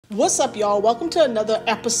What's up, y'all? Welcome to another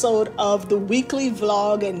episode of the weekly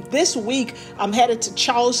vlog. And this week, I'm headed to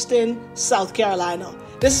Charleston, South Carolina.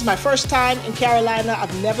 This is my first time in Carolina.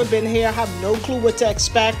 I've never been here, have no clue what to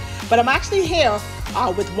expect. But I'm actually here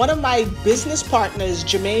with one of my business partners,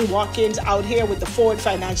 Jermaine, Watkins, out here with the Forward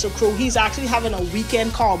Financial crew. He's actually having a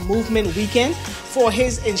weekend called Movement Weekend for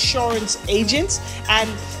his insurance agents. And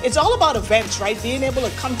it's all about events, right? Being able to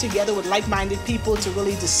come together with like-minded people to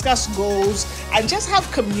really discuss goals and just have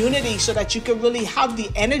community so that you can really have the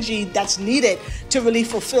energy that's needed to really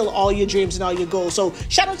fulfill all your dreams and all your goals. So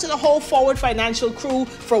shout out to the whole Forward Financial crew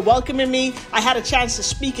for welcoming me. I had a chance to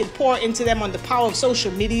speak and pour into them on the power of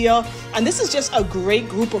social media. And this is just a great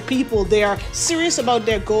group of people. They're serious about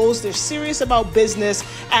their goals, they're serious about business,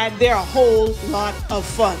 and they're a whole lot of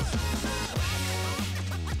fun.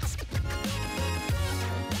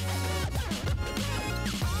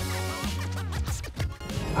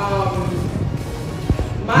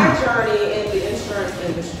 My journey in the insurance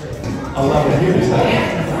industry. I love to hear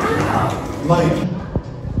that. Like.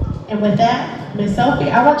 And with that, Miss Sophie,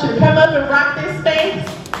 I want you to come up and rock this space.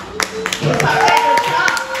 It's my favorite job.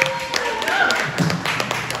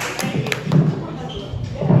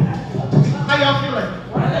 How y'all feeling?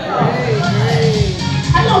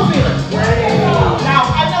 How y'all feeling? Now,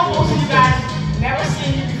 I know most of you guys never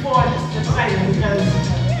seen me before. Just excited because,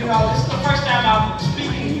 you know, this is the first time I'm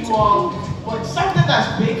speaking to you all. But something that's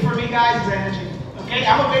big for me, guys, is energy. Okay,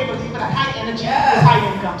 I'm a big believer that high energy is high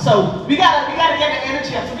income. So we gotta get the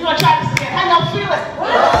energy up. So we're gonna try this again. How y'all feeling?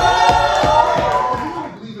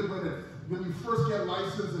 When you first get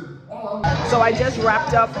licensed and So I just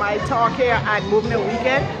wrapped up my talk here at Movement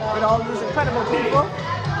Weekend with all these incredible people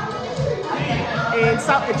in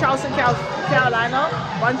Charleston, Carolina.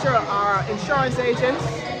 A bunch of our insurance agents.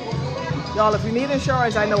 Y'all, if you need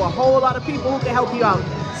insurance, I know a whole lot of people who can help you out.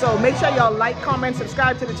 So make sure y'all like, comment,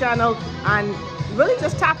 subscribe to the channel, and really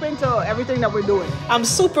just tap into everything that we're doing. I'm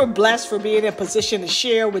super blessed for being in a position to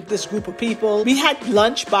share with this group of people. We had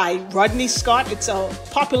lunch by Rodney Scott. It's a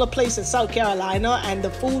popular place in South Carolina, and the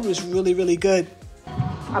food was really, really good.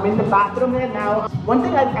 I'm in the bathroom here now. One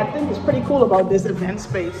thing I think is pretty cool about this event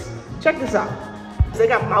space. Check this out. They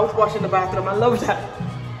got mouthwash in the bathroom. I love that.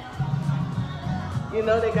 You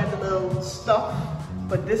know, they got the little stuff,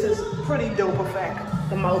 but this is pretty dope effect,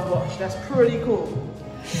 the mouthwash. That's pretty cool.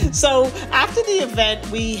 So after the event,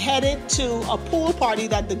 we headed to a pool party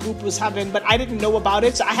that the group was having, but I didn't know about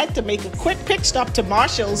it, so I had to make a quick pit stop to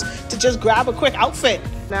Marshall's to just grab a quick outfit.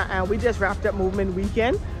 Now, we just wrapped up Movement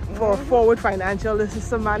Weekend for Forward Financial. This is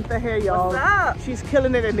Samantha here, y'all. What's up? She's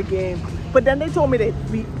killing it in the game. But then they told me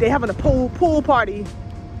they having a pool party.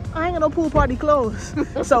 I ain't got no pool party clothes.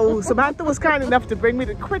 So Samantha was kind enough to bring me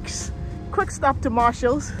the quick stop to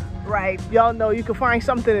Marshall's. Right. Y'all know you can find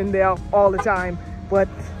something in there all the time. But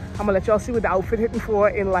I'm gonna let y'all see what the outfit hitting for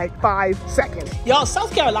in like 5 seconds. Y'all,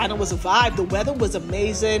 South Carolina was a vibe. The weather was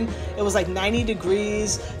amazing. It was like 90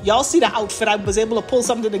 degrees. Y'all see the outfit. I was able to pull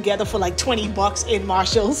something together for like 20 bucks in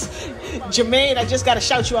Marshall's. Jermaine, I just gotta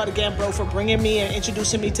shout you out again, bro, for bringing me and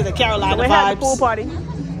introducing me to the Carolina vibes. We had the pool party.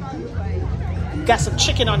 Got some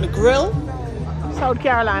chicken on the grill. South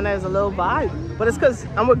Carolina is a little vibe, but it's because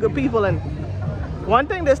I'm with good people. And one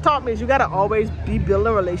thing this taught me is you gotta always be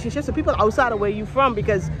building relationships with people outside of where you from,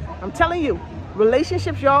 because I'm telling you,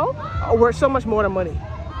 relationships, y'all, are worth so much more than money.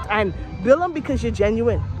 And build them because you're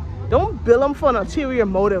genuine. Don't build them for an ulterior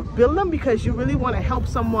motive. Build them because you really want to help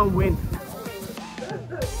someone win.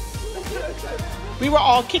 We were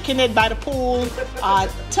all kicking it by the pool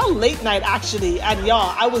till late night, actually. And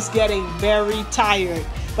y'all, I was getting very tired.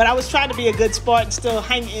 But I was trying to be a good sport and still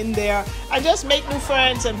hang in there and just make new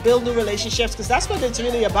friends and build new relationships, because that's what it's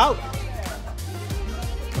really about.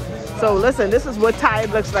 So listen, this is what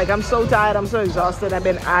tired looks like. I'm so tired. I'm so exhausted. I've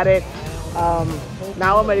been at it.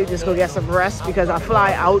 Now I'm ready to just go get some rest because I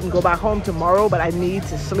fly out and go back home tomorrow, but I need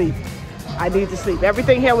to sleep. I need to sleep.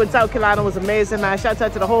 Everything here with South Carolina was amazing, man. Shout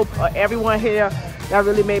out to the whole, everyone here. That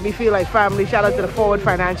really made me feel like family. Shout out to the Forward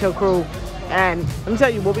Financial crew. And let me tell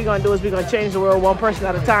you, what we're gonna do is we're gonna change the world one person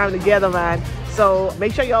at a time together, man. So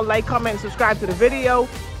make sure y'all like, comment, and subscribe to the video.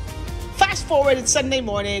 Fast forward, it's Sunday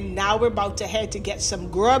morning. Now we're about to head to get some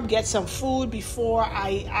grub, get some food before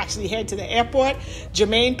I actually head to the airport.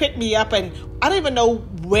 Jermaine picked me up, and I don't even know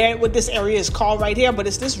what this area is called right here, but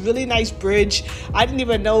it's this really nice bridge. I didn't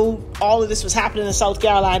even know all of this was happening in South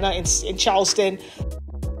Carolina, in Charleston.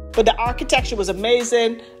 But the architecture was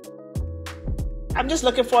amazing. I'm just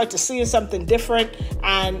looking forward to seeing something different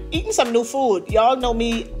and eating some new food. Y'all know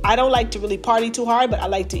me, I don't like to really party too hard, but I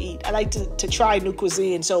like to eat. I like to try new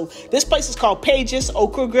cuisine. So this place is called Pages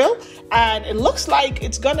Okra Grill, and it looks like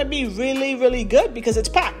it's gonna be really, really good because it's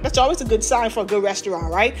packed. That's always a good sign for a good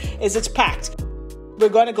restaurant, right? Is it's packed. We're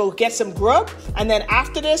gonna go get some grub, and then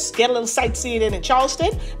after this, get a little sightseeing in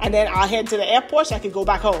Charleston, and then I'll head to the airport so I can go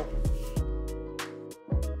back home.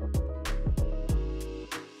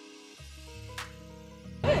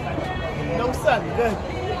 No sun, good.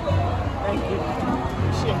 Thank you.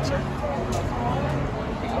 Appreciate you.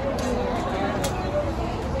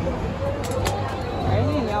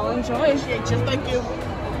 Alright, y'all enjoy. Appreciate you. Thank you.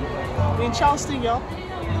 We in Charleston, y'all.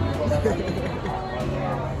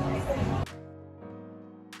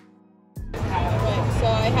 So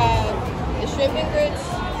I have the shrimp and grits,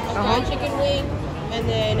 a fried chicken wing, and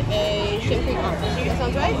then a shrimp cream. That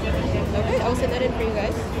sounds right? Okay, I'll send that in for you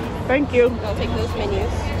guys. Thank you. I'll take those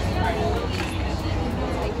menus.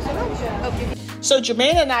 Thank you so much. So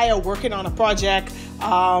Jermaine and I are working on a project.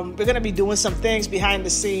 We're going to be doing some things behind the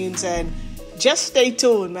scenes, and just stay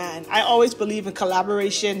tuned, man. I always believe in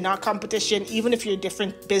collaboration, not competition. Even if you're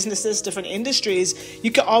different businesses, different industries,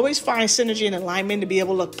 you can always find synergy and alignment to be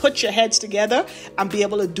able to put your heads together and be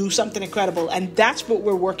able to do something incredible. And that's what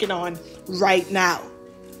we're working on right now.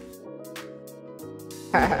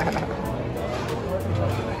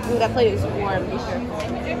 Ooh, that plate is warm. Be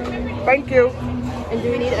careful. Thank you. And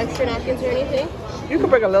do we need extra napkins or anything? You can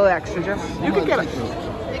bring a little extra, just you can get it.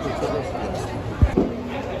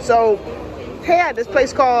 So here at this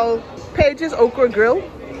place called Pages Okra Grill,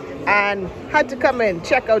 and had to come in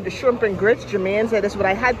check out the shrimp and grits. Jermaine said that's what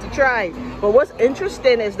I had to try. But what's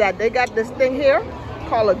interesting is that they got this thing here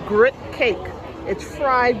called a grit cake. It's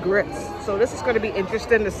fried grits. So this is going to be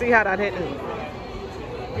interesting to see how that hitting.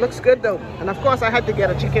 Looks good though. And of course I had to get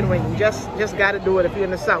a chicken wing. You just got to do it if you're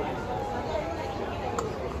in the South.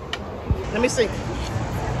 Let me see.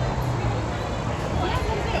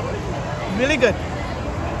 Really good.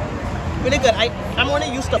 Really good. I'm only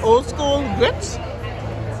used to old school grits,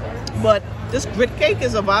 but this grit cake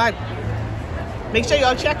is a vibe. Make sure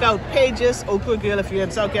y'all check out Pages Okra Grill if you're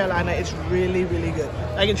in South Carolina. It's really, really good.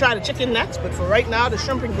 I can try the chicken next, but for right now, the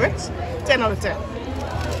shrimp and grits, 10 out of 10.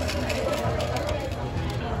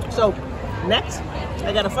 So next,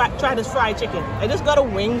 I gotta try this fried chicken. I just got a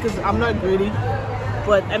wing because I'm not greedy,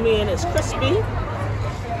 but I mean, it's crispy.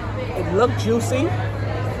 It looked juicy.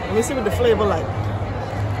 Let me see what the flavor like.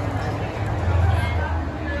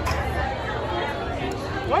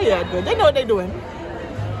 Oh yeah, good. They know what they're doing.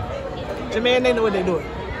 Jermaine, they know what they're doing.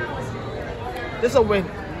 This is a win.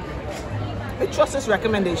 I trust his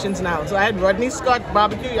recommendations now. So I had Rodney Scott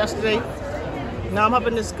barbecue yesterday. Now I'm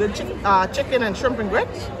having this good chicken and shrimp and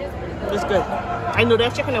grits. It's good. I know they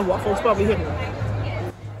have chicken and waffles probably hidden.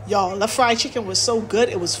 Y'all, the fried chicken was so good.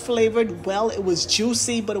 It was flavored well. It was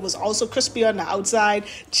juicy, but it was also crispy on the outside.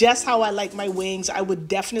 Just how I like my wings. I would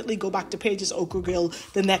definitely go back to Pages Okra Grill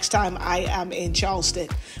the next time I am in Charleston.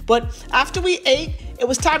 But after we ate, it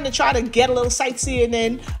was time to try to get a little sightseeing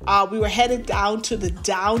in. We were headed down to the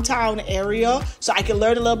downtown area so I could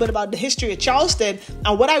learn a little bit about the history of Charleston.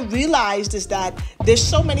 And what I realized is that there's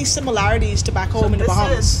so many similarities to back home in the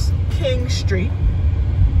Bahamas. This is King Street.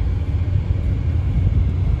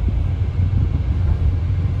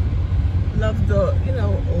 Love the,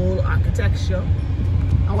 old architecture.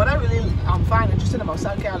 And what I really find interesting about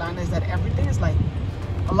South Carolina is that everything is like,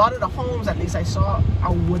 a lot of the homes, at least I saw,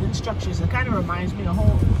 are wooden structures. It kind of reminds me of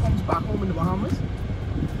homes back home in the Bahamas.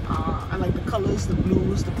 I like the colors, the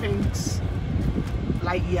blues, the pinks,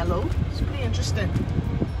 light yellow. It's pretty interesting.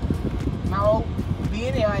 Now,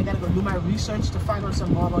 being here, I gotta go do my research to find out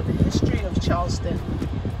some more about the history of Charleston.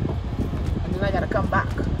 And then I gotta come back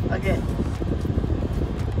again.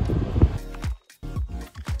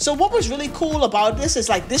 So what was really cool about this is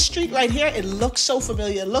like this street right here, it looks so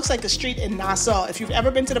familiar. It looks like a street in Nassau. If you've ever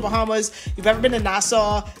been to the Bahamas, you've ever been to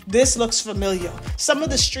Nassau, this looks familiar. Some of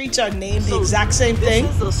the streets are named the exact same thing.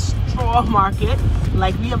 This is a straw market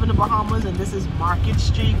like we have in the Bahamas, and this is Market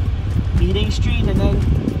Street, Meeting Street, and then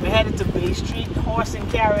we're headed to Bay Street, Horse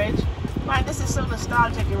and Carriage. Man, this is so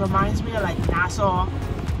nostalgic. It reminds me of like Nassau,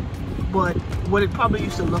 but what it probably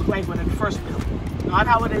used to look like when it first built. Not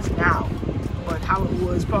how it is now, but how it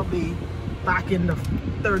was probably back in the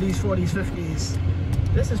 30s, 40s,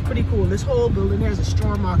 50s. This is pretty cool. This whole building here is a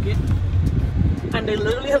straw market, and they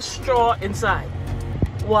literally have straw inside.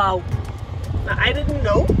 Wow. Now, I didn't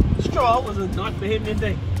know straw was a North Bahamian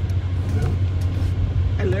thing.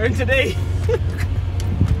 I learned today.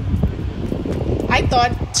 I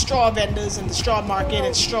thought straw vendors and the straw market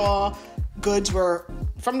and straw goods were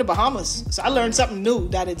from the Bahamas. So I learned something new,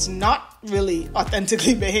 that it's not really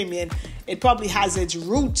authentically Bahamian. It probably has its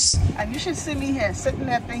roots. And you should see me here sitting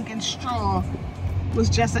there thinking straw was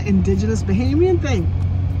just an indigenous Bahamian thing,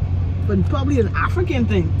 but probably an African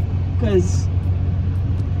thing, because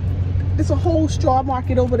there's a whole straw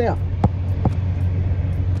market over there.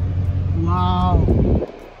 Wow. And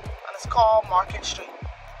it's called Market Street.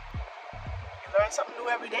 You learn something new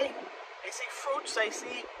every day. They see fruits, they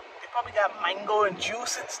probably got mango and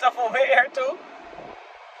juice and stuff over here too.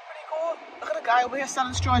 Pretty cool. Look at the guy over here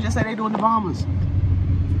selling straws just like they do in the Bahamas.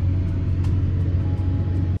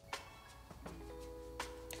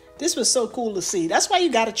 This was so cool to see. That's why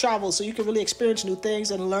you got to travel, so you can really experience new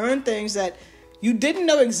things and learn things that you didn't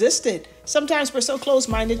know existed. Sometimes we're so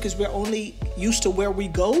close-minded because we're only used to where we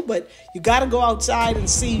go, but you got to go outside and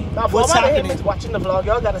see what's happening. Watching the vlog,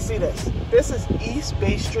 y'all got to see this. This is East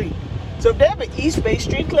Bay Street. So if they have an East Bay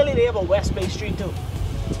Street, clearly they have a West Bay Street too.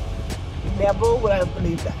 Never would I have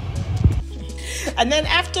believed that. And then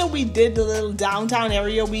after we did the little downtown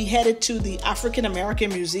area, we headed to the African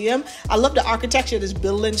American Museum. I love the architecture of this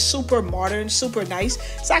building, super modern, super nice.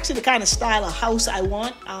 It's actually the kind of style of house I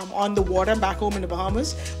want on the water back home in the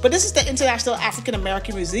Bahamas. But this is the International African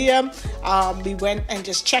American Museum. We went and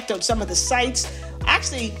just checked out some of the sites.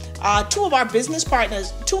 Actually, two of our business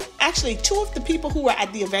partners, two of the people who were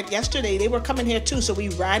at the event yesterday, they were coming here too. So we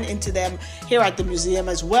ran into them here at the museum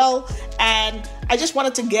as well. And I just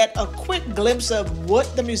wanted to get a quick glimpse of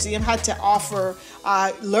what the museum had to offer,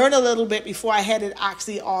 learn a little bit before I headed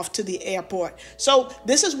actually off to the airport. So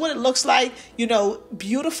this is what it looks like. You know,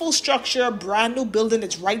 beautiful structure, brand new building.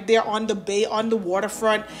 It's right there on the bay, on the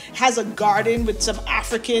waterfront. Has a garden with some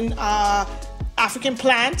African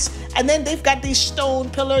plants, and then they've got these stone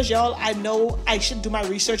pillars, y'all. I know I should do my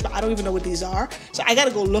research, but I don't even know what these are, so I gotta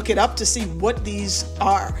go look it up to see what these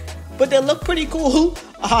are. But they look pretty cool.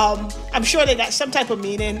 I'm sure they got some type of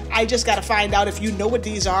meaning. I just gotta find out. If you know what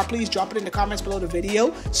these are, please drop it in the comments below the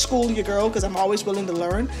video. School your girl, because I'm always willing to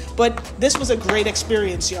learn. But this was a great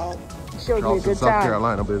experience, y'all. Showed me a good time. South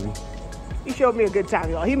Carolina, baby. He showed me a good time,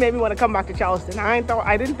 y'all. He made me want to come back to Charleston.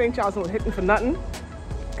 I didn't think Charleston was hitting for nothing.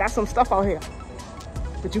 Got some stuff out here.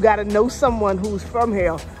 But you got to know someone who's from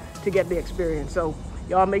here to get the experience. So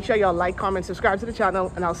y'all make sure y'all like, comment, subscribe to the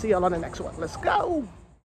channel, and I'll see y'all on the next one. Let's go.